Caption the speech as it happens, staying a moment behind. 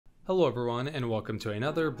Hello everyone and welcome to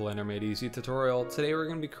another Blendermadeeasy tutorial. Today we're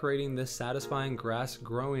going to be creating this satisfying grass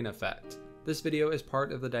growing effect. This video is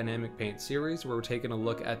part of the dynamic paint series where we're taking a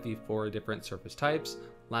look at the 4 different surface types.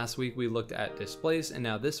 Last week we looked at displace and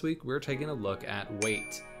now this week we're taking a look at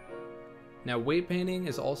weight. Now weight painting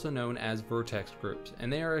is also known as vertex groups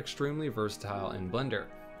and they are extremely versatile in Blender.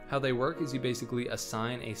 How they work is you basically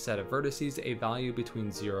assign a set of vertices a value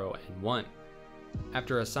between 0 and 1.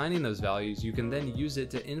 After assigning those values, you can then use it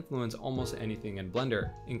to influence almost anything in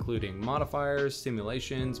Blender, including modifiers,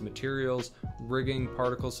 simulations, materials, rigging,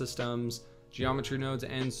 particle systems, geometry nodes,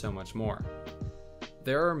 and so much more.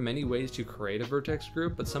 There are many ways to create a vertex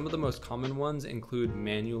group, but some of the most common ones include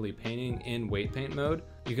manually painting in weight paint mode.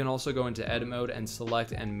 You can also go into edit mode and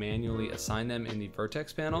select and manually assign them in the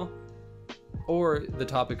vertex panel, or the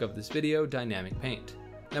topic of this video, dynamic paint.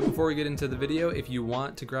 Now before we get into the video, if you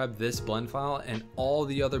want to grab this blend file and all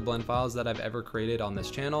the other blend files that I've ever created on this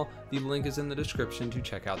channel, the link is in the description to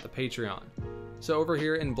check out the Patreon. So over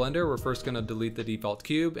here in Blender, we're first going to delete the default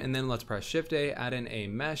cube and then let's press Shift A, add in a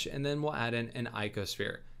mesh, and then we'll add in an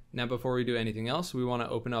icosphere. Now before we do anything else, we want to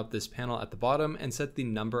open up this panel at the bottom and set the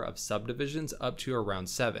number of subdivisions up to around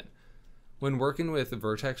 7. When working with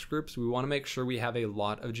vertex groups, we want to make sure we have a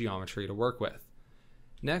lot of geometry to work with.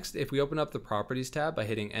 Next, if we open up the Properties tab by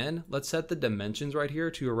hitting N, let's set the dimensions right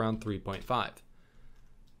here to around 3.5.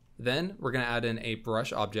 Then we're going to add in a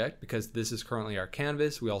brush object because this is currently our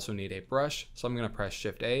canvas. We also need a brush, so I'm going to press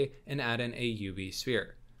Shift A and add in a UV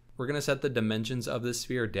sphere. We're going to set the dimensions of this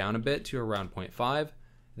sphere down a bit to around 0.5.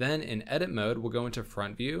 Then in edit mode, we'll go into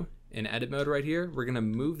front view. In edit mode right here, we're going to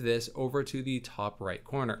move this over to the top right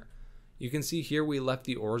corner. You can see here we left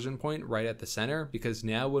the origin point right at the center because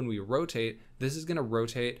now when we rotate, this is going to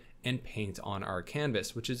rotate and paint on our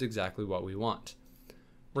canvas, which is exactly what we want.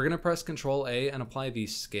 We're going to press Ctrl A and apply the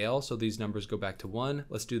scale so these numbers go back to 1.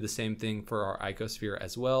 Let's do the same thing for our icosphere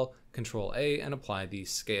as well. Ctrl A and apply the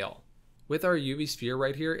scale. With our UV sphere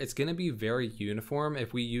right here, it's going to be very uniform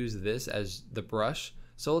if we use this as the brush.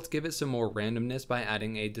 So let's give it some more randomness by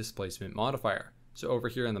adding a displacement modifier. So over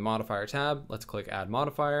here in the modifier tab, let's click Add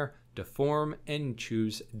Modifier, Deform, and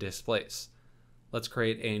choose Displace. Let's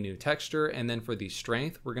create a new texture, and then for the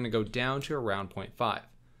strength, we're going to go down to around 0.5.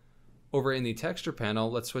 Over in the texture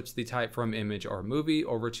panel, let's switch the type from image or movie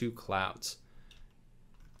over to clouds.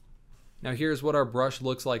 Now here's what our brush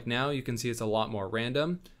looks like now. You can see it's a lot more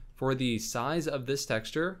random. For the size of this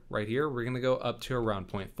texture right here, we're going to go up to around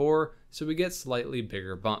 0.4, so we get slightly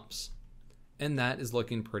bigger bumps. And that is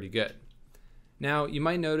looking pretty good. Now you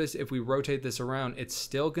might notice if we rotate this around, it's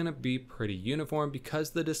still going to be pretty uniform because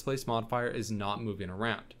the displace modifier is not moving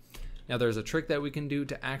around. Now there's a trick that we can do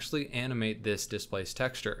to actually animate this displace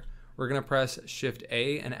texture. We're going to press Shift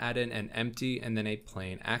A and add in an empty and then a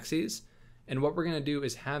plain axis. And what we're going to do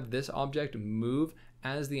is have this object move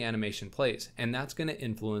as the animation plays, and that's going to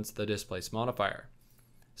influence the displace modifier.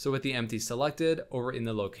 So with the empty selected, over in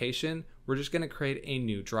the location, we're just going to create a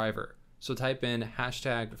new driver. So type in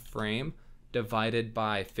 #frame divided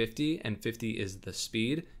by 50, and 50 is the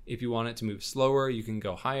speed. If you want it to move slower, you can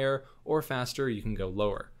go higher, or faster, you can go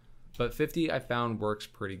lower. But 50 I found works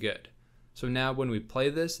pretty good. So now when we play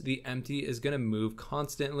this, the empty is going to move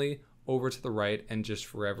constantly over to the right and just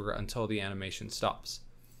forever until the animation stops.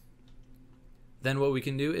 Then what we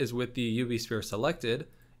can do is with the UV sphere selected,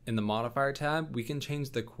 in the modifier tab, we can change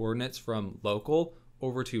the coordinates from local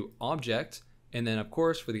over to object, and then of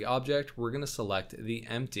course for the object, we're going to select the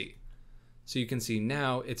empty. So you can see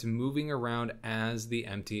now it's moving around as the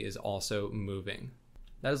empty is also moving.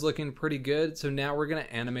 That is looking pretty good. So now we're going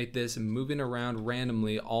to animate this moving around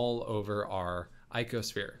randomly all over our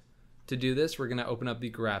icosphere. To do this, we're going to open up the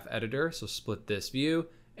graph editor. So split this view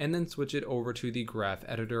and then switch it over to the graph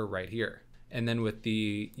editor right here. And then with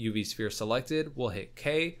the UV sphere selected, we'll hit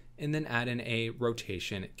K and then add in a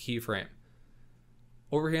rotation keyframe.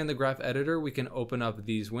 Over here in the graph editor, we can open up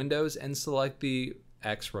these windows and select the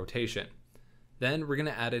X rotation. Then we're going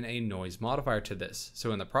to add in a noise modifier to this.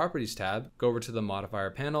 So in the Properties tab, go over to the Modifier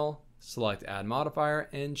panel, select Add Modifier,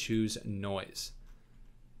 and choose Noise.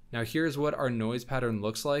 Now here's what our noise pattern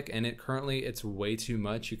looks like, and it's way too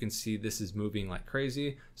much. You can see this is moving like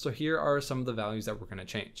crazy. So here are some of the values that we're going to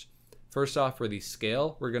change. First off, for the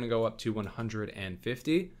scale, we're going to go up to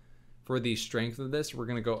 150. For the strength of this, we're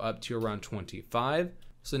going to go up to around 25.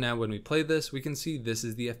 So now when we play this, we can see this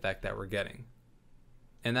is the effect that we're getting.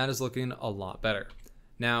 And that is looking a lot better.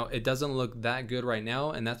 Now it doesn't look that good right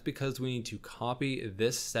now, and that's because we need to copy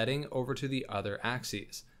this setting over to the other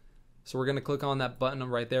axes. So we're going to click on that button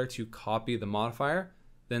right there to copy the modifier,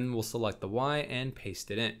 then we'll select the Y and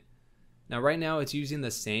paste it in. Now right now it's using the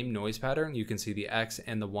same noise pattern. You can see the X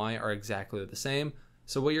and the Y are exactly the same.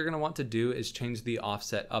 So what you're going to want to do is change the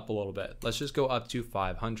offset up a little bit. Let's just go up to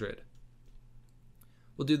 500.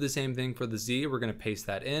 We'll do the same thing for the Z. We're going to paste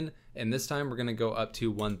that in, and this time we're going to go up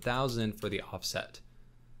to 1000 for the offset.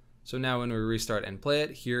 So now when we restart and play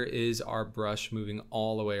it, here is our brush moving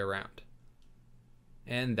all the way around.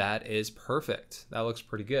 And that is perfect. That looks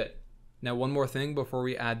pretty good. Now one more thing before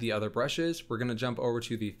we add the other brushes, we're going to jump over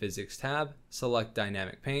to the Physics tab, select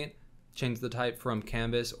Dynamic Paint, change the type from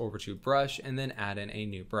Canvas over to Brush, and then add in a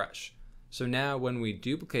new brush. So now when we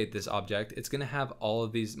duplicate this object, it's going to have all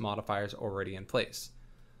of these modifiers already in place.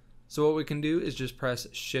 So what we can do is just press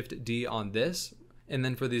Shift D on this, and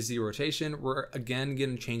then for the Z rotation, we're again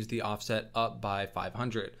going to change the offset up by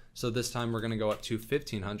 500. So this time we're going to go up to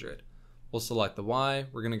 1500. We'll select the Y,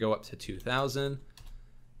 we're going to go up to 2000.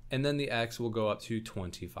 And then the X will go up to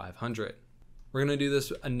 2500. We're going to do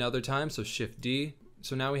this another time, so Shift D.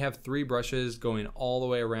 So now we have 3 brushes going all the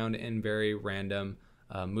way around in very random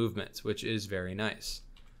movements, which is very nice.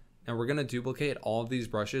 Now we're going to duplicate all of these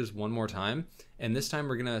brushes one more time, and this time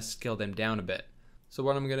we're going to scale them down a bit. So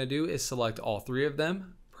what I'm going to do is select all 3 of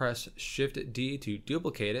them, press Shift D to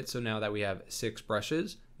duplicate it, so now that we have 6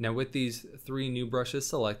 brushes. Now with these 3 new brushes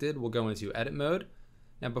selected, we'll go into edit mode.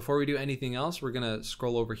 Now before we do anything else, we're going to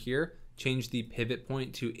scroll over here, change the pivot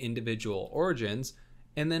point to individual origins,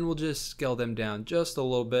 and then we'll just scale them down just a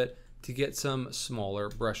little bit to get some smaller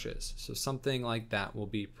brushes. So something like that will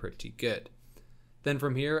be pretty good. Then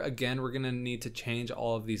from here, again, we're going to need to change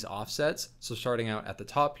all of these offsets. So starting out at the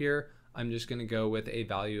top here, I'm just going to go with a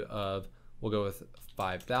value of, we'll go with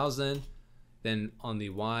 5000. Then on the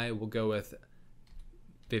Y, we'll go with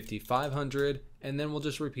 5500, and then we'll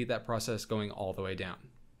just repeat that process going all the way down.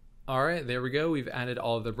 All right, there we go. We've added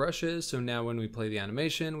all of the brushes. So now when we play the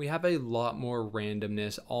animation, we have a lot more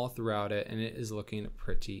randomness all throughout it, and it is looking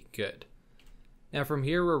pretty good. Now from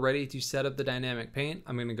here, we're ready to set up the dynamic paint.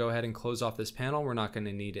 I'm going to go ahead and close off this panel. We're not going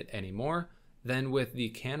to need it anymore. Then with the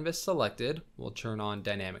canvas selected, we'll turn on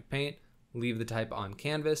dynamic paint, leave the type on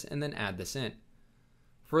canvas, and then add this in.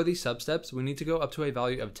 For the substeps, we need to go up to a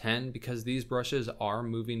value of 10 because these brushes are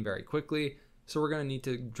moving very quickly. So we're going to need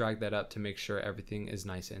to drag that up to make sure everything is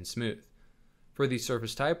nice and smooth. For the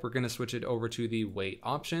surface type, we're going to switch it over to the weight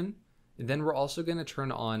option. And then we're also going to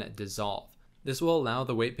turn on dissolve. This will allow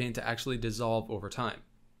the weight paint to actually dissolve over time.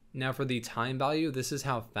 Now for the time value, this is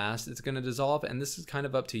how fast it's going to dissolve, and this is kind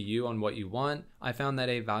of up to you on what you want. I found that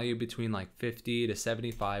a value between like 50 to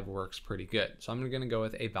 75 works pretty good. So I'm going to go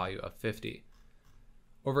with a value of 50.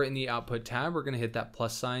 Over in the output tab, we're going to hit that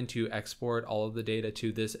plus sign to export all of the data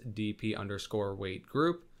to this dp_weight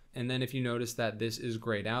group. And then if you notice that this is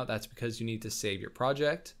grayed out, that's because you need to save your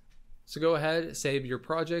project. So go ahead, save your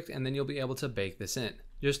project, and then you'll be able to bake this in.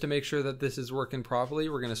 Just to make sure that this is working properly,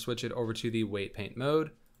 we're going to switch it over to the weight paint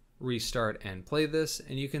mode, restart and play this,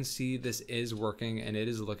 and you can see this is working and it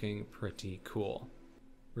is looking pretty cool.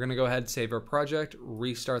 We're going to go ahead, save our project,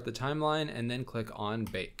 restart the timeline, and then click on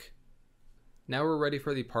bake. Now we're ready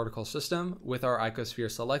for the particle system. With our icosphere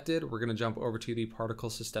selected, we're going to jump over to the particle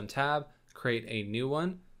system tab, create a new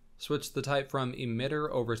one, switch the type from emitter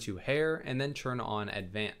over to hair, and then turn on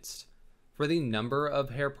advanced. For the number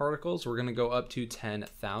of hair particles, we're going to go up to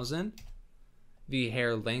 10,000. The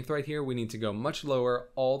hair length right here, we need to go much lower,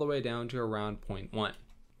 all the way down to around 0.1.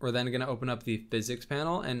 We're then going to open up the physics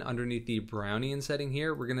panel, and underneath the Brownian setting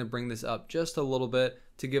here, we're going to bring this up just a little bit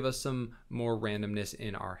to give us some more randomness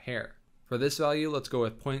in our hair. For this value, let's go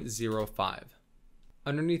with 0.05.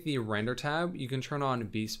 Underneath the render tab, you can turn on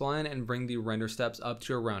B-spline and bring the render steps up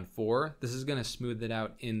to around 4. This is going to smooth it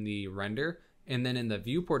out in the render. And then in the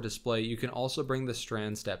viewport display, you can also bring the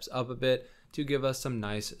strand steps up a bit to give us some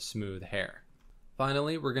nice smooth hair.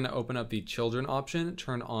 Finally, we're going to open up the children option,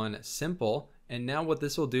 turn on simple. And now what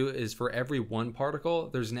this will do is for every 1 particle,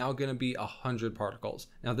 there's now going to be 100 particles.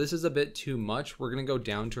 Now this is a bit too much. We're going to go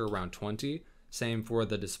down to around 20. Same for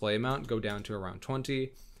the display amount, go down to around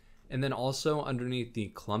 20. And then also underneath the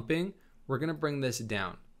clumping, we're going to bring this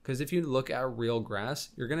down. Because if you look at real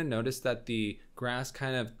grass, you're going to notice that the grass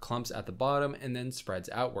kind of clumps at the bottom and then spreads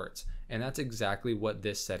outwards. And that's exactly what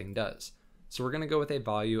this setting does. So we're going to go with a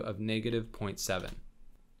value of -0.7.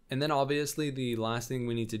 And then obviously the last thing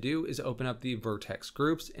we need to do is open up the vertex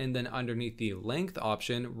groups, and then underneath the length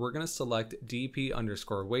option, we're going to select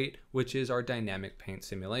dp_weight, which is our dynamic paint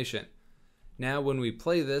simulation. Now when we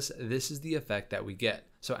play this, this is the effect that we get.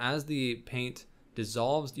 So as the paint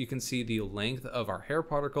dissolves, you can see the length of our hair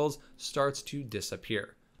particles starts to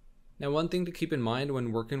disappear. Now, one thing to keep in mind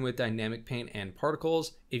when working with dynamic paint and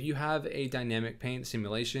particles, if you have a dynamic paint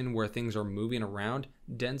simulation where things are moving around,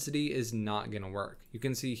 density is not going to work. You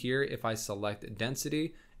can see here, if I select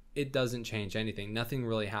density, it doesn't change anything. Nothing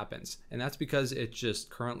really happens. And that's because it's just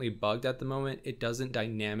currently bugged at the moment. It doesn't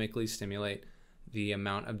dynamically simulate the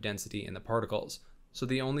amount of density in the particles. So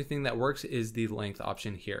the only thing that works is the length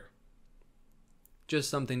option here. Just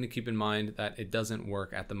something to keep in mind that it doesn't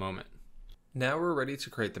work at the moment. Now we're ready to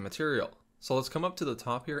create the material. So let's come up to the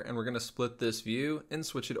top here and we're going to split this view and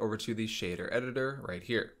switch it over to the shader editor right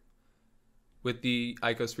here. With the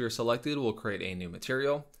icosphere selected, we'll create a new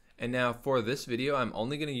material. And now for this video, I'm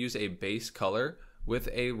only going to use a base color with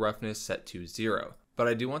a roughness set to 0. But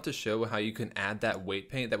I do want to show how you can add that weight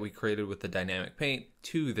paint that we created with the dynamic paint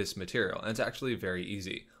to this material. And it's actually very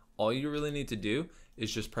easy. All you really need to do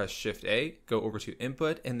is just press Shift A, go over to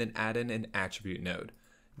input, and then add in an attribute node.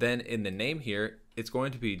 Then in the name here, it's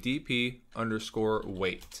going to be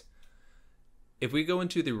dp_weight. If we go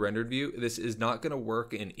into the rendered view, this is not going to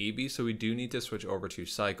work in Eevee, so we do need to switch over to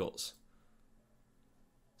cycles.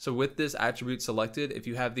 So with this attribute selected, if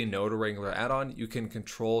you have the node or regular add-on, you can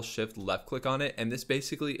Control Shift left click on it, and this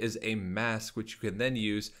basically is a mask which you can then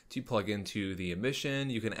use to plug into the emission.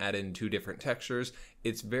 You can add in 2 different textures.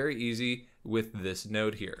 It's very easy with this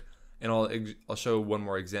node here. And I'll show one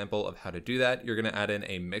more example of how to do that. You're going to add in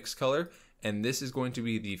a mix color, and this is going to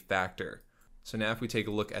be the factor. So now if we take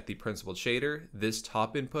a look at the principled shader, this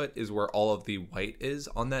top input is where all of the white is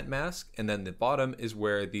on that mask, and then the bottom is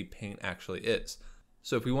where the paint actually is.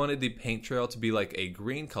 So if we wanted the paint trail to be like a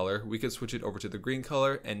green color, we could switch it over to the green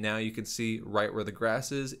color, and now you can see right where the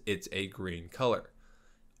grass is, it's a green color.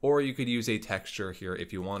 Or you could use a texture here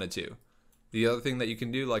if you wanted to. The other thing that you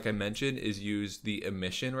can do, like I mentioned, is use the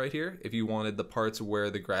emission right here. If you wanted the parts where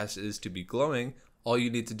the grass is to be glowing, all you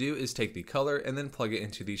need to do is take the color and then plug it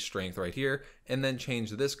into the strength right here, and then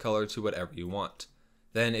change this color to whatever you want.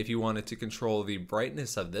 Then if you wanted to control the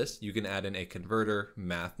brightness of this, you can add in a converter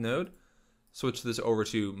math node, switch this over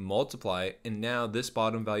to multiply, and now this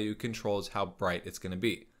bottom value controls how bright it's going to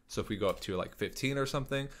be. So if we go up to like 15 or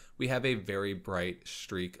something, we have a very bright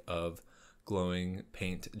streak of glowing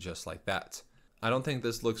paint just like that. I don't think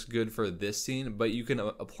this looks good for this scene, but you can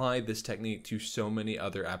apply this technique to so many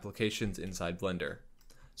other applications inside Blender.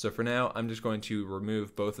 So for now, I'm just going to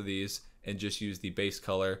remove both of these and just use the base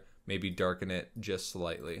color, maybe darken it just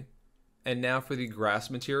slightly. And now for the grass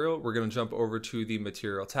material, we're going to jump over to the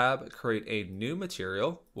material tab, create a new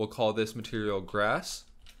material. We'll call this material grass.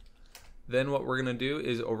 Then what we're going to do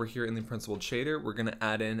is over here in the principled shader, we're going to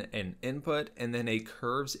add in an input and then a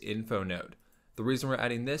curves info node. The reason we're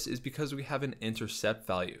adding this is because we have an intercept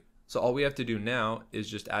value. So all we have to do now is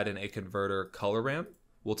just add in a converter color ramp.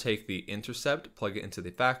 We'll take the intercept, plug it into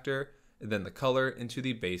the factor, and then the color into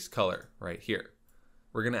the base color right here.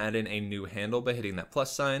 We're going to add in a new handle by hitting that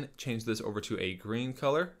plus sign, change this over to a green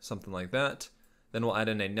color, something like that. Then we'll add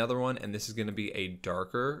in another one, and this is going to be a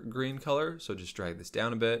darker green color, so just drag this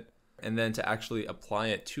down a bit. And then to actually apply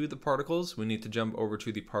it to the particles, we need to jump over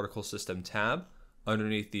to the particle system tab.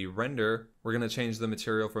 Underneath the render, we're going to change the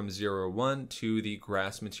material from 0, 1 to the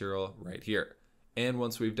grass material right here. And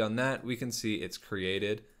once we've done that, we can see it's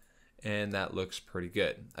created, and that looks pretty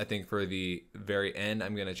good. I think for the very end,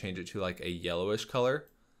 I'm going to change it to like a yellowish color,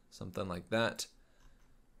 something like that.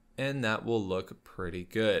 And that will look pretty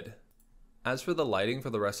good. As for the lighting for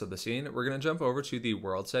the rest of the scene, we're going to jump over to the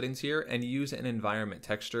world settings here and use an environment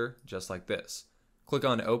texture just like this. Click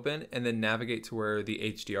on open and then navigate to where the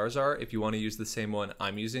HDRs are. If you want to use the same one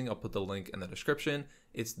I'm using, I'll put the link in the description.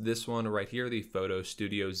 It's this one right here, the Photo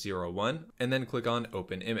Studio 01, and then click on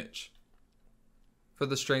open image. For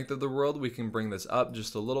the strength of the world, we can bring this up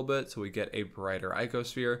just a little bit so we get a brighter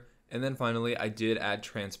icosphere. And then finally, I did add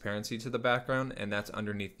transparency to the background, and that's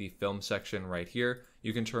underneath the film section right here.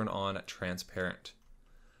 You can turn on transparent.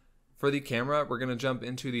 For the camera, we're going to jump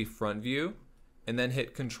into the front view and then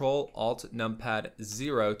hit Control Alt Numpad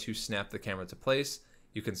 0 to snap the camera to place.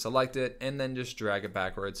 You can select it and then just drag it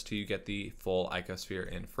backwards till you get the full icosphere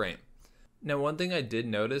in frame. Now, one thing I did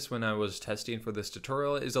notice when I was testing for this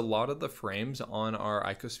tutorial is a lot of the frames on our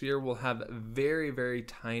icosphere will have very, very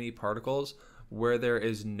tiny particles where there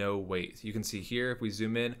is no weight. You can see here, if we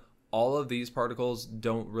zoom in, all of these particles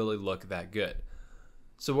don't really look that good.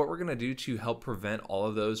 So what we're going to do to help prevent all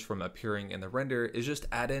of those from appearing in the render is just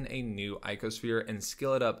add in a new icosphere and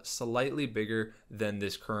scale it up slightly bigger than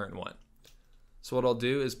this current one. So what I'll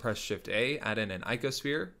do is press Shift A, add in an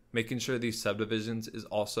icosphere, making sure these subdivisions is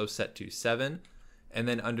also set to 7. And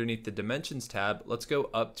then underneath the dimensions tab, let's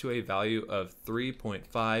go up to a value of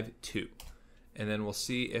 3.52. And then we'll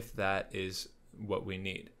see if that is what we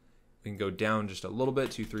need. We can go down just a little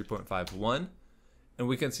bit to 3.51, and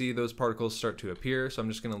we can see those particles start to appear. So I'm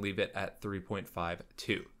just going to leave it at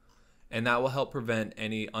 3.52. And that will help prevent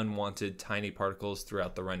any unwanted tiny particles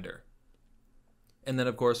throughout the render. And then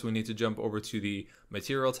of course we need to jump over to the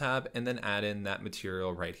material tab and then add in that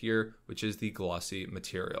material right here, which is the glossy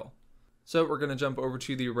material. So we're going to jump over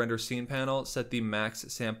to the render scene panel, set the max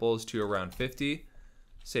samples to around 50,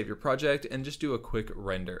 save your project, and just do a quick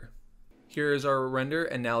render. Here is our render,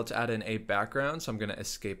 and now let's add in a background. So I'm going to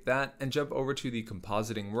escape that and jump over to the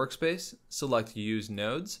compositing workspace, select use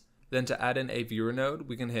nodes. Then to add in a viewer node,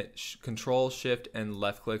 we can hit Control, Shift, and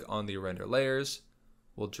left click on the render layers.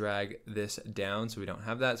 We'll drag this down so we don't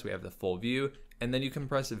have that, so we have the full view, and then you can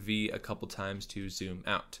press V a couple times to zoom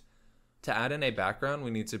out. To add in a background,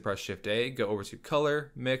 we need to press Shift A, go over to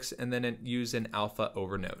Color, Mix, and then use an alpha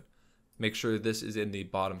over node. Make sure this is in the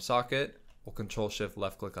bottom socket. We'll Control Shift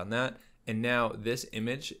left click on that, and now this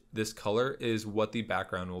image, this color is what the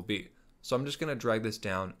background will be. So I'm just going to drag this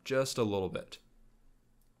down just a little bit.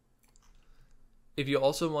 If you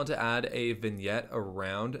also want to add a vignette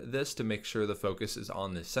around this to make sure the focus is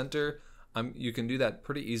on the center, you can do that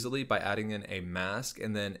pretty easily by adding in a mask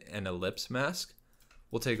and then an ellipse mask.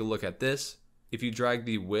 We'll take a look at this. If you drag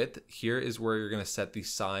the width, here is where you're going to set the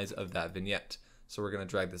size of that vignette. So we're going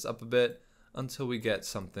to drag this up a bit until we get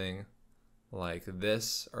something like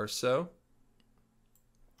this or so.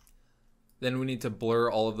 Then we need to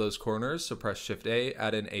blur all of those corners. So press Shift A,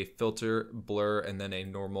 add in a filter, blur, and then a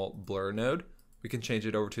normal blur node. We can change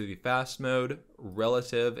it over to the fast mode,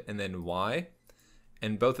 relative, and then Y.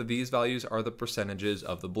 And both of these values are the percentages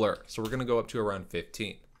of the blur. So we're going to go up to around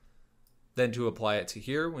 15. Then to apply it to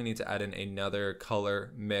here, we need to add in another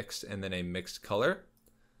color, mixed, and then a mixed color.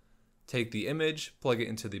 Take the image, plug it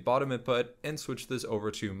into the bottom input, and switch this over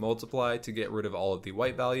to multiply to get rid of all of the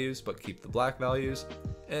white values, but keep the black values.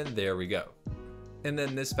 And there we go. And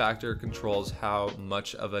then this factor controls how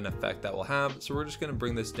much of an effect that will have. So we're just going to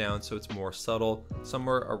bring this down so it's more subtle,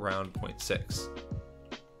 somewhere around 0.6.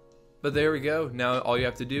 But there we go. Now all you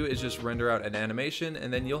have to do is just render out an animation,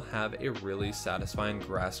 and then you'll have a really satisfying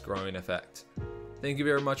grass growing effect. Thank you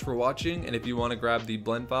very much for watching, and if you want to grab the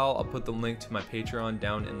blend file, I'll put the link to my Patreon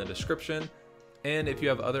down in the description. And if you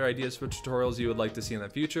have other ideas for tutorials you would like to see in the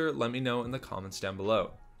future, let me know in the comments down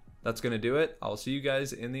below. That's going to do it. I'll see you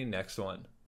guys in the next one.